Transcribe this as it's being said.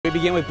We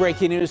begin with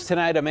breaking news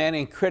tonight. A man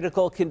in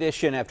critical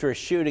condition after a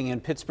shooting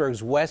in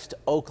Pittsburgh's West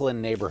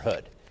Oakland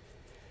neighborhood.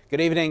 Good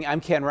evening.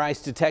 I'm Ken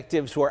Rice.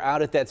 Detectives were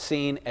out at that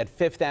scene at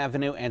 5th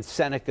Avenue and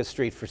Seneca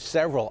Street for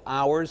several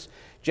hours.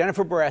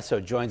 Jennifer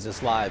Barrasso joins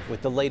us live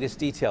with the latest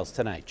details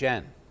tonight.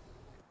 Jen.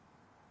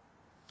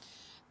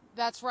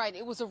 That's right.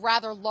 It was a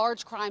rather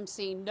large crime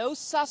scene. No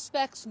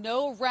suspects,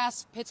 no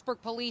arrests. Pittsburgh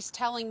police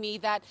telling me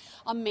that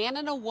a man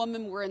and a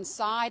woman were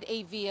inside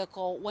a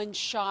vehicle when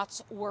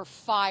shots were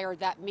fired.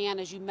 That man,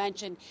 as you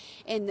mentioned,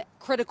 in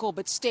critical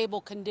but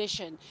stable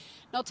condition.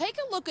 Now, take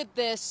a look at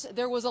this.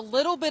 There was a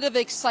little bit of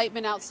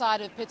excitement outside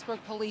of Pittsburgh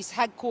Police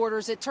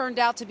headquarters. It turned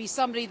out to be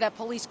somebody that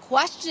police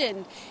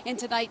questioned in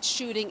tonight's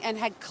shooting and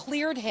had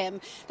cleared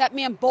him. That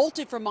man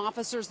bolted from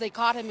officers. They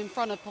caught him in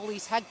front of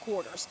police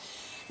headquarters.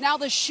 Now,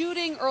 the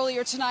shooting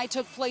earlier tonight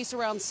took place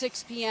around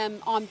 6 p.m.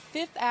 on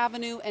 5th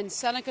Avenue and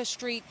Seneca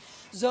Street.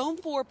 Zone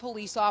 4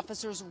 police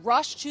officers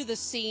rushed to the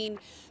scene.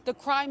 The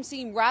crime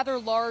scene rather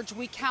large.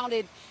 We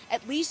counted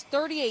at least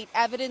 38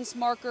 evidence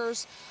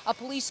markers. A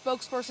police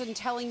spokesperson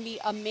telling me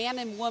a man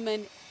and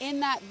woman in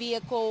that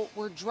vehicle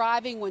were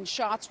driving when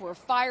shots were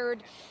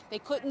fired. They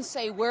couldn't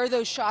say where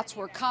those shots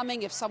were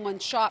coming, if someone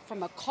shot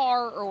from a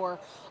car or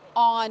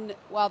on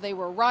while they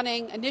were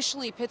running.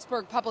 Initially,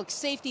 Pittsburgh Public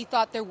Safety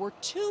thought there were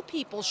 2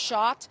 people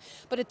shot,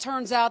 but it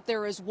turns out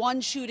there is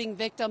one shooting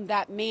victim,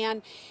 that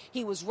man.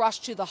 He was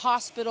rushed to the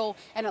hospital,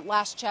 and at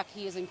last check,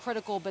 he is in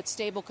critical but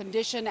stable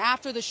condition.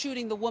 After the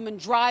shooting, the woman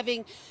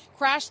driving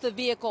crashed the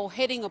vehicle,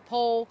 hitting a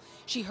pole.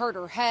 She hurt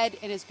her head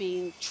and is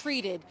being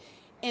treated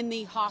in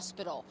the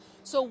hospital.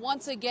 So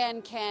once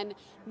again, Ken,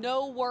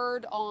 no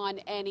word on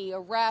any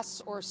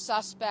arrests or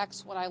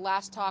suspects when I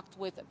last talked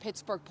with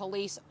Pittsburgh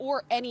police,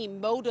 or any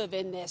motive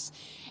in this.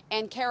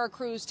 And Kara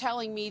Cruz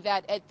telling me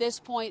that at this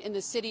point in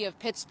the city of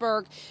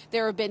Pittsburgh,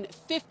 there have been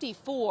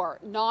 54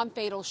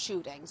 non-fatal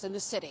shootings in the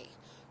city.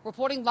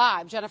 Reporting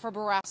live, Jennifer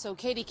Barrasso,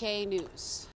 KDKA News.